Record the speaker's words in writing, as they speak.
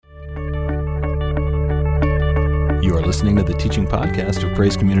listening to the teaching podcast of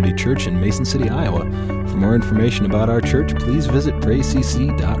Praise Community Church in Mason City, Iowa. For more information about our church, please visit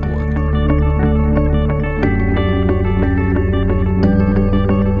praisecc.org.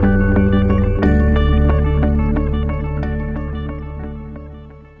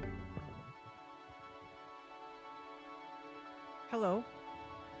 Hello,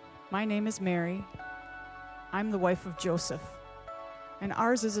 my name is Mary. I'm the wife of Joseph, and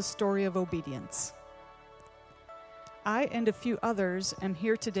ours is a story of obedience. I and a few others am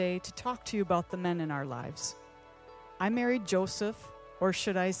here today to talk to you about the men in our lives. I married Joseph, or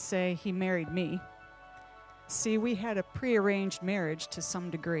should I say he married me. See, we had a prearranged marriage to some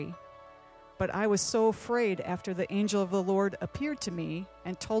degree, but I was so afraid after the angel of the Lord appeared to me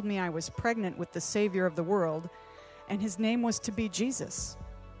and told me I was pregnant with the Savior of the world, and his name was to be Jesus.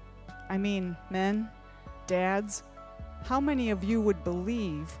 I mean, men, dads, how many of you would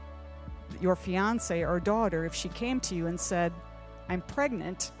believe your fiance or daughter if she came to you and said, "I'm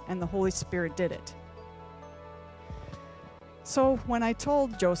pregnant," and the Holy Spirit did it? So when I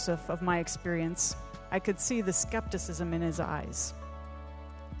told Joseph of my experience, I could see the skepticism in his eyes.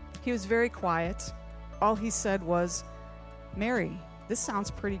 He was very quiet. All he said was, "Mary, this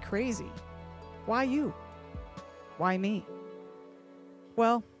sounds pretty crazy. Why you? Why me?"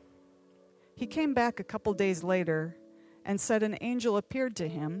 Well, he came back a couple days later and said an angel appeared to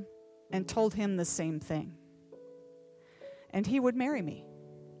him and told him the same thing. And he would marry me.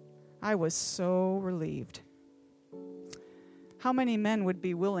 I was so relieved. How many men would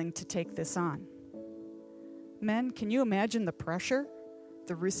be willing to take this on? Men, can you imagine the pressure,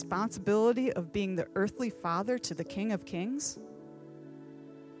 the responsibility of being the earthly father to the King of Kings?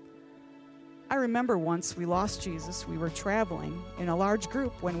 I remember once we lost Jesus. We were traveling in a large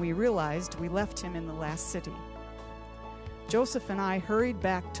group when we realized we left him in the last city. Joseph and I hurried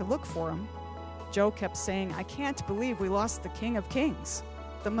back to look for him. Joe kept saying, "I can't believe we lost the King of Kings,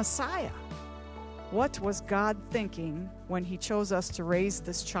 the Messiah." What was God thinking when he chose us to raise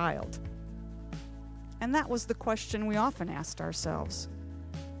this child? And that was the question we often asked ourselves.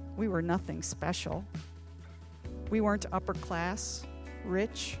 We were nothing special. We weren't upper class,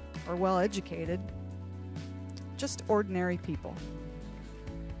 rich, or well educated. Just ordinary people.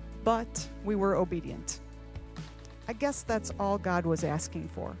 But we were obedient. I guess that's all God was asking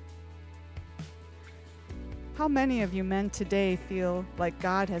for. How many of you men today feel like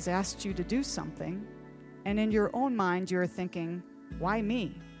God has asked you to do something, and in your own mind you're thinking, "Why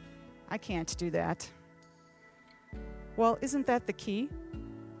me? I can't do that." Well, isn't that the key?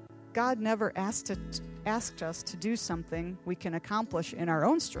 God never asked us to do something we can accomplish in our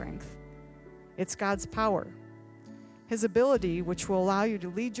own strength. It's God's power, his ability which will allow you to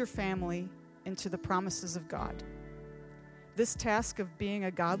lead your family into the promises of God. This task of being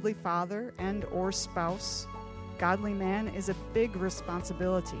a godly father and or spouse, godly man, is a big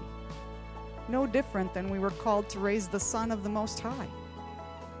responsibility. No different than we were called to raise the Son of the Most High.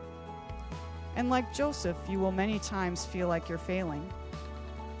 And like Joseph, you will many times feel like you're failing.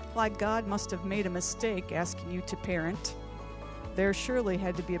 Like God must have made a mistake asking you to parent. There surely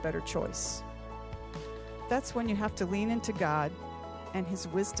had to be a better choice. That's when you have to lean into God and his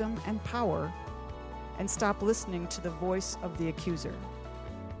wisdom and power and stop listening to the voice of the accuser.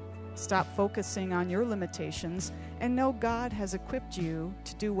 Stop focusing on your limitations and know God has equipped you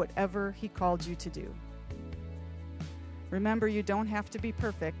to do whatever he called you to do. Remember, you don't have to be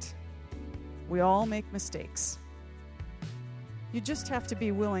perfect. We all make mistakes. You just have to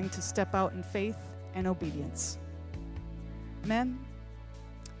be willing to step out in faith and obedience. Men,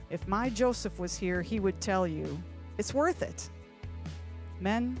 if my Joseph was here, he would tell you, it's worth it.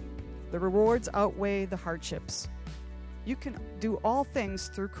 Men, the rewards outweigh the hardships. You can do all things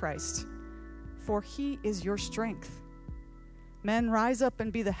through Christ, for he is your strength. Men, rise up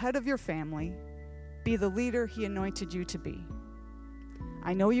and be the head of your family. Be the leader he anointed you to be.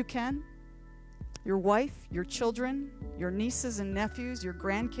 I know you can. Your wife, your children, your nieces and nephews, your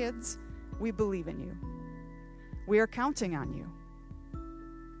grandkids, we believe in you. We are counting on you.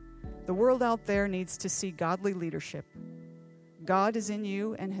 The world out there needs to see godly leadership. God is in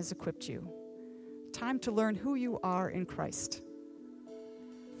you and has equipped you. Time to learn who you are in Christ.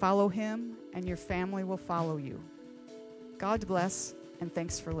 Follow him and your family will follow you. God bless, and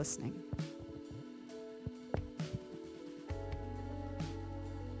thanks for listening.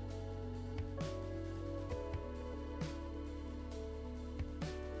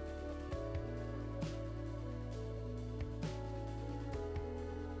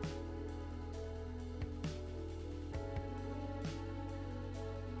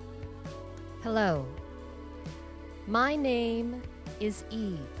 Hello, my name is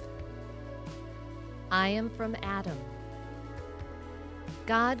Eve. I am from Adam,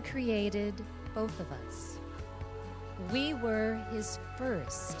 God created both of us. We were His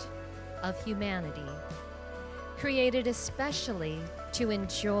first of humanity, created especially to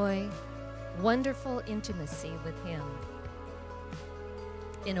enjoy wonderful intimacy with Him.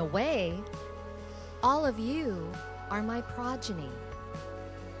 In a way, all of you are my progeny.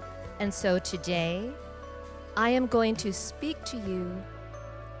 And so today, I am going to speak to you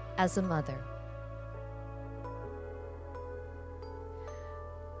as a mother.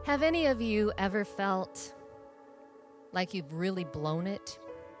 Have any of you ever felt like you've really blown it?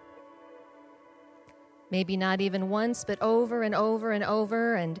 Maybe not even once, but over and over and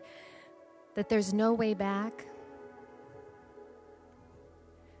over, and that there's no way back?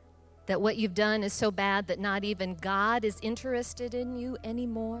 That what you've done is so bad that not even God is interested in you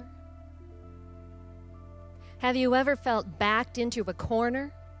anymore? Have you ever felt backed into a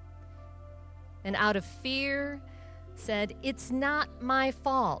corner and out of fear said, "It's not my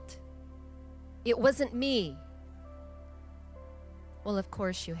fault. It wasn't me"? Well, of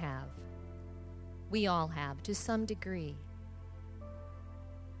course you have. We all have, to some degree.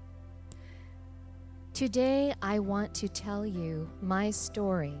 Today, I want to tell you my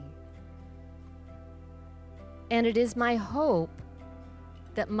story. And it is my hope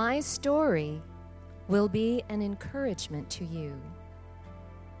that my story will be an encouragement to you.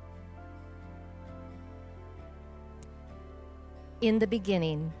 In the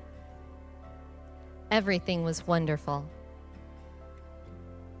beginning, everything was wonderful.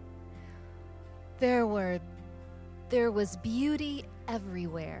 There was beauty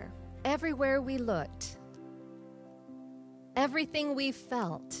everywhere. Everywhere we looked. Everything we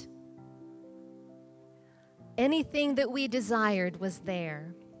felt. Anything that we desired was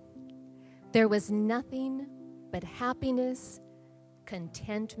there. There was nothing but happiness,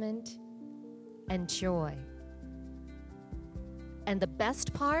 contentment, and joy. And the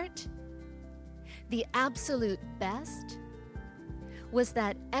best part, the absolute best, was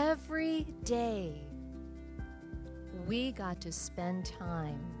that every day we got to spend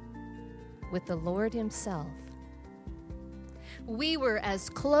time with the Lord Himself. We were as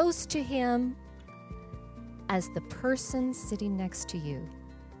close to Him as the person sitting next to you.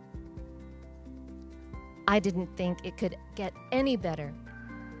 I didn't think it could get any better,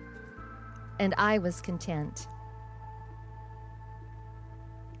 and I was content.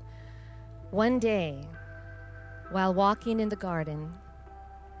 One day, while walking in the garden,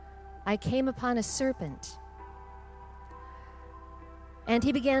 I came upon a serpent, and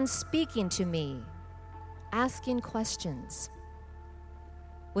he began speaking to me, asking questions.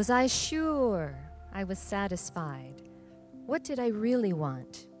 Was I sure I was satisfied? What did I really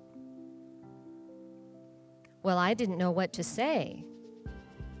want? Well, I didn't know what to say.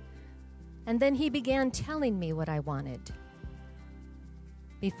 And then he began telling me what I wanted.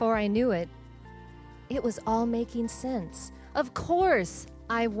 Before I knew it, it was all making sense. Of course,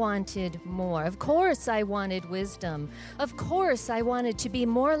 I wanted more. Of course, I wanted wisdom. Of course, I wanted to be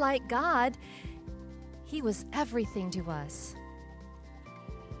more like God. He was everything to us.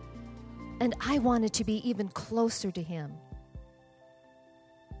 And I wanted to be even closer to Him.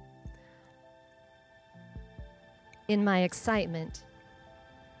 In my excitement,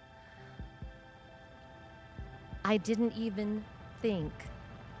 I didn't even think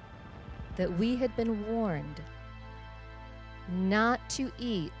that we had been warned not to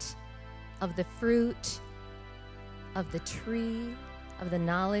eat of the fruit of the tree of the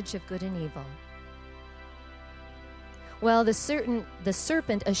knowledge of good and evil. Well, the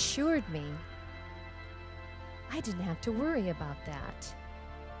serpent assured me I didn't have to worry about that.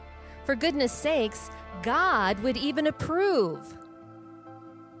 For goodness sakes, God would even approve.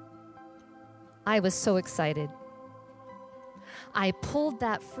 I was so excited. I pulled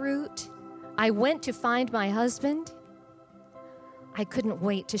that fruit. I went to find my husband. I couldn't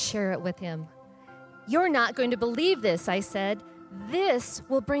wait to share it with him. "You're not going to believe this," I said. "This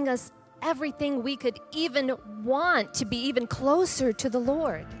will bring us everything we could even want to be even closer to the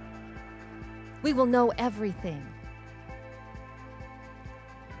Lord. We will know everything."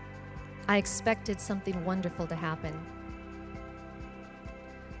 I expected something wonderful to happen.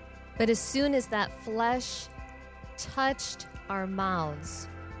 But as soon as that flesh touched our mouths,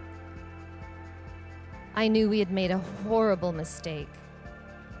 I knew we had made a horrible mistake.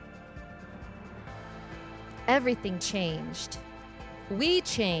 Everything changed. We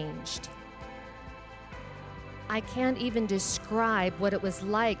changed. I can't even describe what it was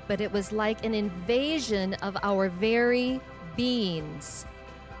like, but it was like an invasion of our very beings.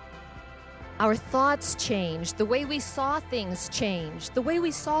 Our thoughts changed. The way we saw things changed. The way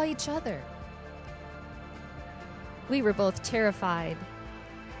we saw each other. We were both terrified.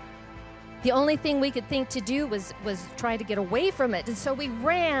 The only thing we could think to do was try to get away from it. And so we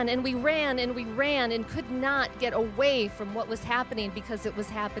ran and we ran and we ran and could not get away from what was happening because it was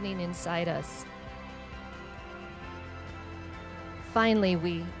happening inside us. Finally,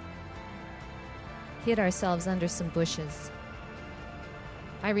 we hid ourselves under some bushes.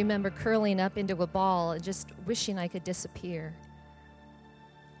 I remember curling up into a ball and just wishing I could disappear.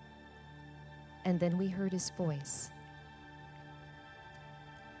 And then we heard his voice.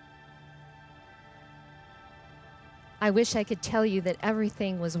 I wish I could tell you that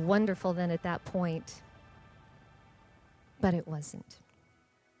everything was wonderful then at that point, but it wasn't.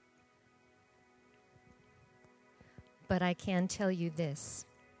 But I can tell you this.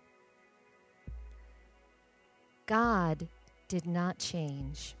 God did not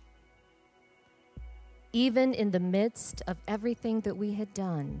change. Even in the midst of everything that we had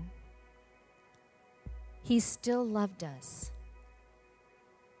done, He still loved us.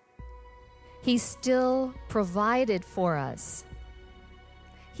 He still provided for us.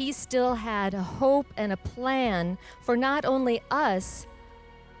 He still had a hope and a plan for not only us,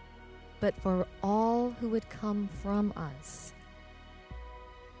 but for all who would come from us.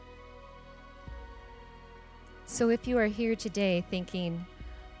 So if you are here today thinking,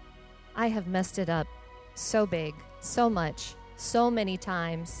 I have messed it up so big, so much, so many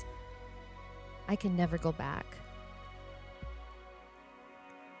times, I can never go back.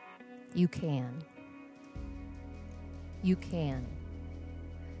 You can. You can.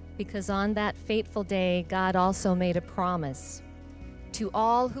 Because on that fateful day, God also made a promise to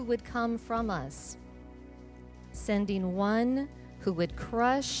all who would come from us, sending one who would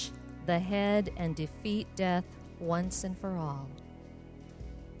crush the head and defeat death once and for all.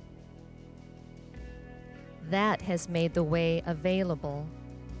 That has made the way available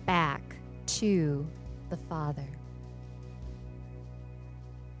back to the Father.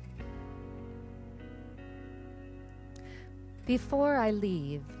 Before I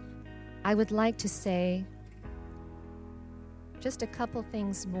leave, I would like to say just a couple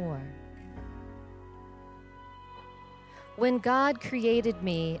things more. When God created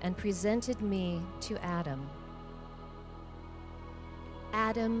me and presented me to Adam,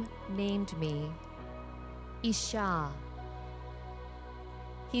 Adam named me Isha.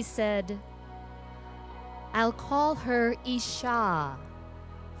 He said, I'll call her Isha,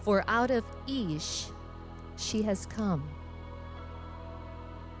 for out of Ish she has come.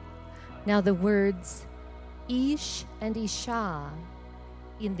 Now the words Ish and Isha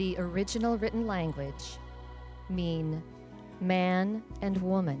in the original written language mean man and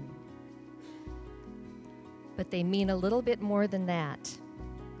woman. But they mean a little bit more than that.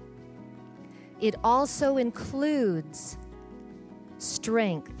 It also includes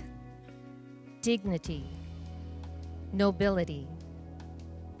strength, dignity, nobility.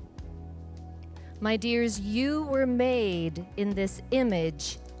 My dears, you were made in this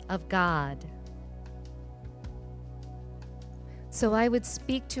image of God. So I would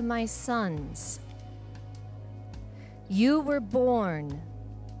speak to my sons. You were born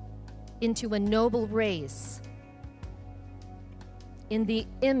into a noble race in the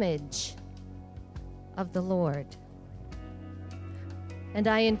image of the Lord. And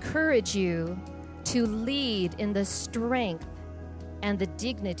I encourage you to lead in the strength and the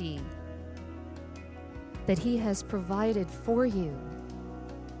dignity that He has provided for you.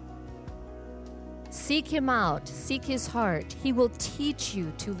 Seek Him out, seek His heart. He will teach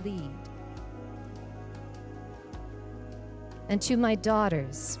you to lead. And to my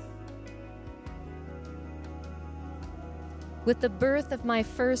daughters, with the birth of my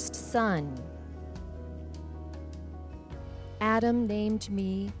first son, Adam named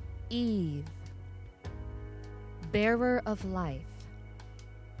me Eve, bearer of life.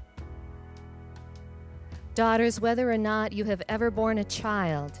 Daughters, whether or not you have ever borne a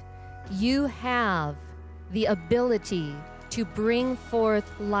child, you have the ability to bring forth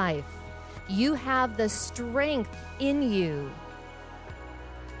life. You have the strength in you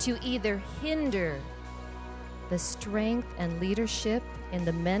to either hinder the strength and leadership in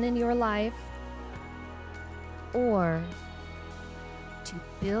the men in your life or to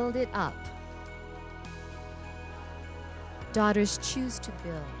build it up. Daughters, choose to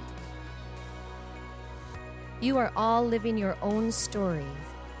build. You are all living your own stories.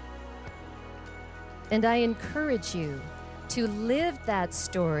 And I encourage you to live that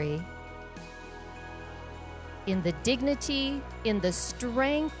story in the dignity, in the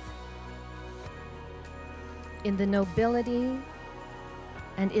strength, in the nobility,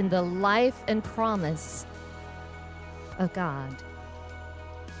 and in the life and promise of God.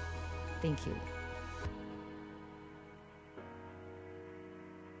 Thank you.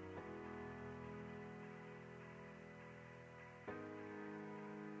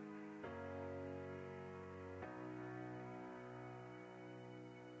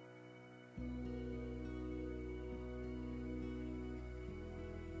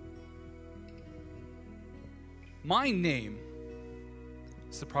 My name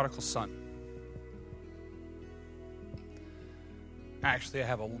is the prodigal son. Actually, I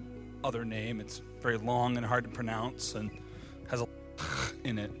have a other name. It's very long and hard to pronounce and has a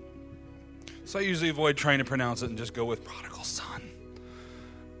in it. So I usually avoid trying to pronounce it and just go with prodigal son.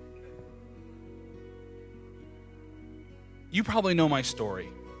 You probably know my story.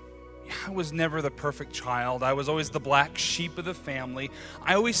 I was never the perfect child. I was always the black sheep of the family.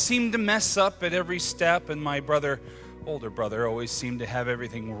 I always seemed to mess up at every step, and my older brother, always seemed to have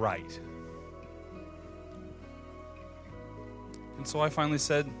everything right. And so I finally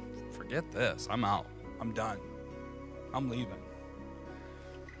said, forget this. I'm out. I'm done. I'm leaving.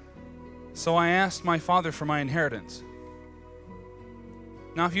 So I asked my father for my inheritance.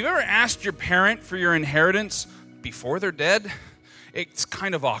 Now, if you've ever asked your parent for your inheritance before they're dead, it's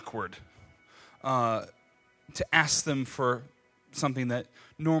kind of awkward to ask them for something that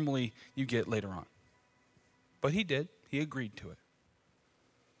normally you get later on. But he did. He agreed to it.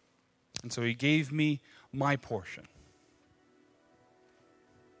 And so he gave me my portion.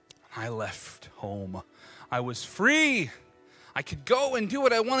 I left home. I was free. I could go and do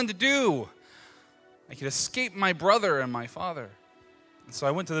what I wanted to do. I could escape my brother and my father. And so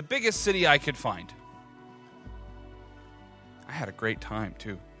I went to the biggest city I could find. I had a great time,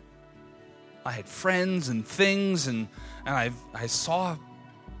 too. I had friends and things, and I saw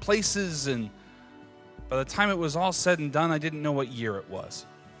places, and by the time it was all said and done, I didn't know what year it was.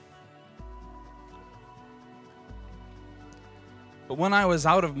 But when I was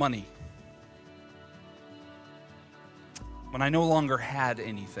out of money, when I no longer had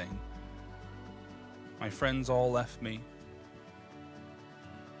anything, my friends all left me.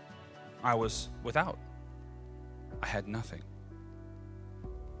 I was without. I had nothing.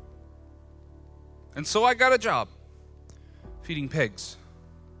 And so I got a job feeding pigs.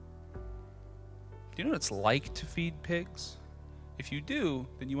 Do you know what it's like to feed pigs? If you do,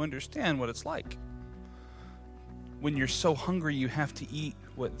 then you understand what it's like. When you're so hungry, you have to eat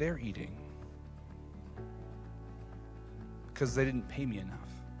what they're eating. Because they didn't pay me enough.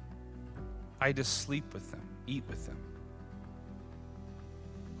 I had to sleep with them, eat with them.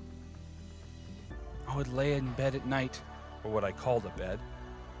 I would lay in bed at night, or what I called a bed,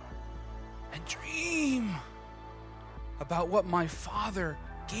 and dream about what my father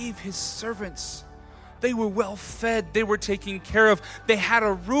gave his servants. They were well fed. They were taken care of. They had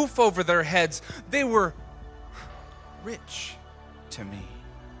a roof over their heads. They were rich to me.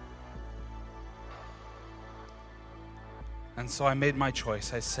 And so I made my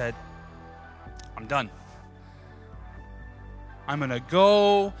choice. I said, I'm done. I'm going to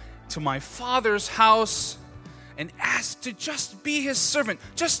go to my father's house and ask to just be his servant,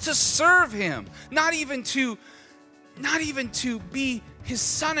 just to serve him, not even to be his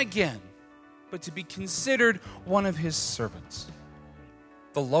son again, but to be considered one of his servants,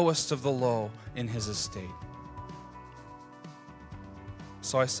 the lowest of the low in his estate.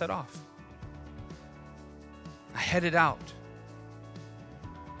 So I set off. I headed out.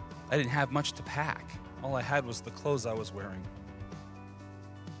 I didn't have much to pack. All I had was the clothes I was wearing.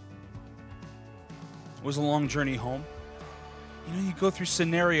 It was a long journey home. You know, you go through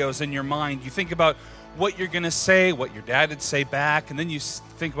scenarios in your mind. You think about what you're going to say, what your dad would say back, and then you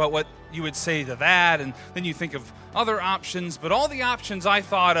think about what you would say to that, and then you think of other options. But all the options I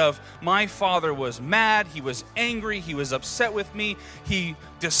thought of, my father was mad, he was angry, he was upset with me, he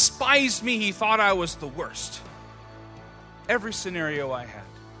despised me, he thought I was the worst. Every scenario I had.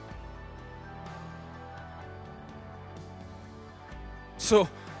 So,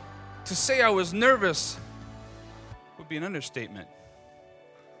 to say I was nervous would be an understatement.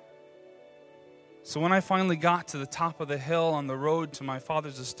 So when I finally got to the top of the hill on the road to my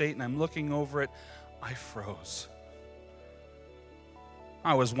father's estate and I'm looking over it, I froze.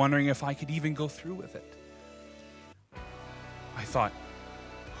 I was wondering if I could even go through with it. I thought,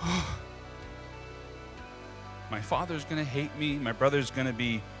 my father's going to hate me, my brother's going to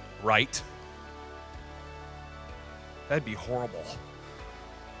be right. That'd be horrible.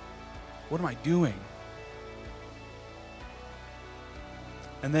 What am I doing?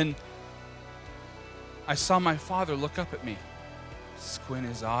 And then I saw my father look up at me, squint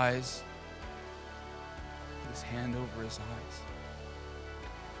his eyes, put his hand over his eyes.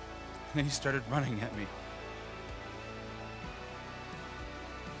 And then he started running at me.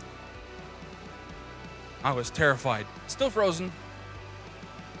 I was terrified, still frozen,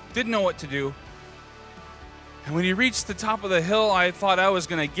 didn't know what to do. And when he reached the top of the hill, I thought I was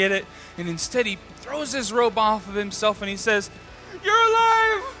going to get it. And instead, he throws his robe off of himself and he says, "You're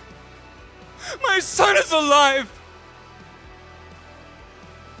alive! My son is alive!"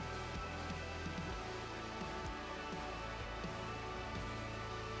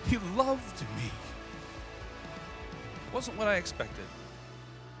 He loved me. Wasn't what I expected.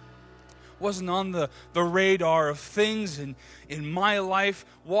 Wasn't on the radar of things in my life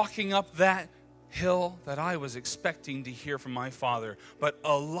walking up that hill that I was expecting to hear from my Father, but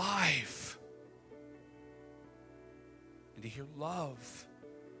alive. And to hear love.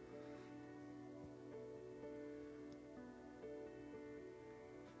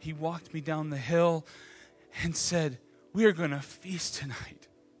 He walked me down the hill and said, "We are going to feast tonight.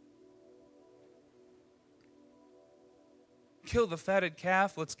 Kill the fatted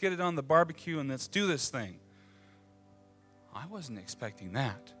calf, let's get it on the barbecue, and let's do this thing." I wasn't expecting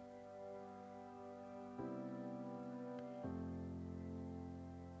that.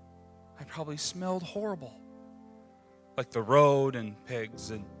 I probably smelled horrible, like the road and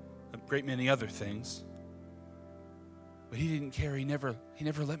pigs and a great many other things. But he didn't care. He never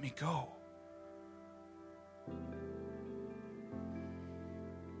let me go.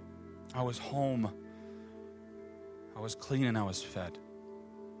 I was home. I was clean and I was fed.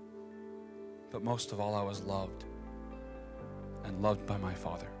 But most of all, I was loved. And loved by my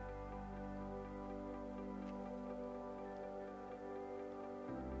Father.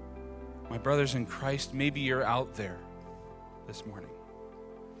 My brothers in Christ, maybe you're out there this morning.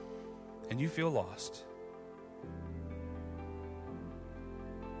 And you feel lost.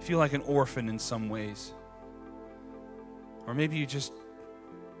 You feel like an orphan in some ways. Or maybe you just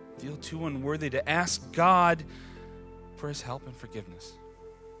feel too unworthy to ask God for His help and forgiveness.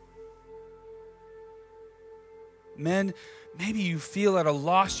 Men, maybe you feel at a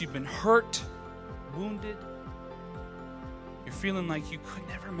loss. You've been hurt, wounded. You're feeling like you could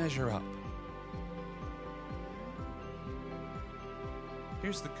never measure up.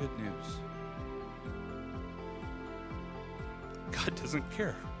 Here's the good news. God doesn't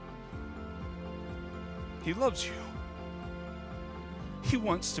care. He loves you. He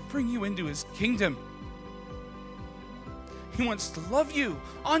wants to bring you into His kingdom. He wants to love you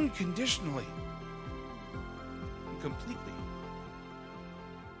unconditionally and completely.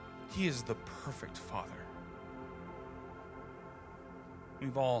 He is the perfect Father.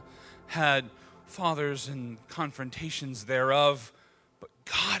 We've all had fathers and confrontations thereof, but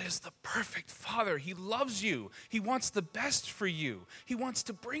God is the perfect Father. He loves you. He wants the best for you. He wants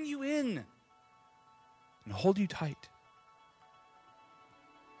to bring you in and hold you tight.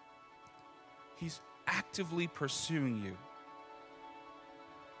 He's actively pursuing you.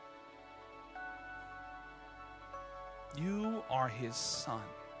 You are His son.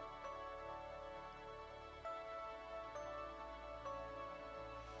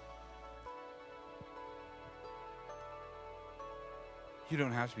 You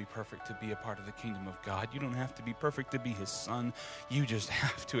don't have to be perfect to be a part of the kingdom of God. You don't have to be perfect to be His son. You just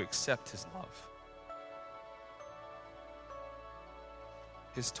have to accept His love.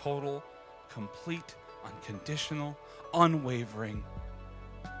 His total, complete, unconditional, unwavering,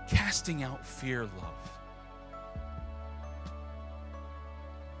 casting out fear love.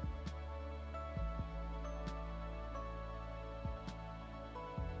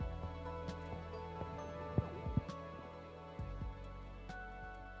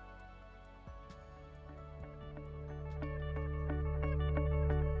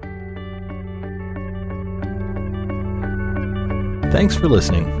 Thanks for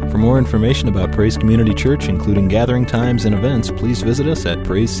listening. For more information about Praise Community Church, including gathering times and events, please visit us at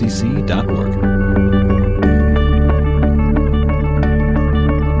praisecc.org.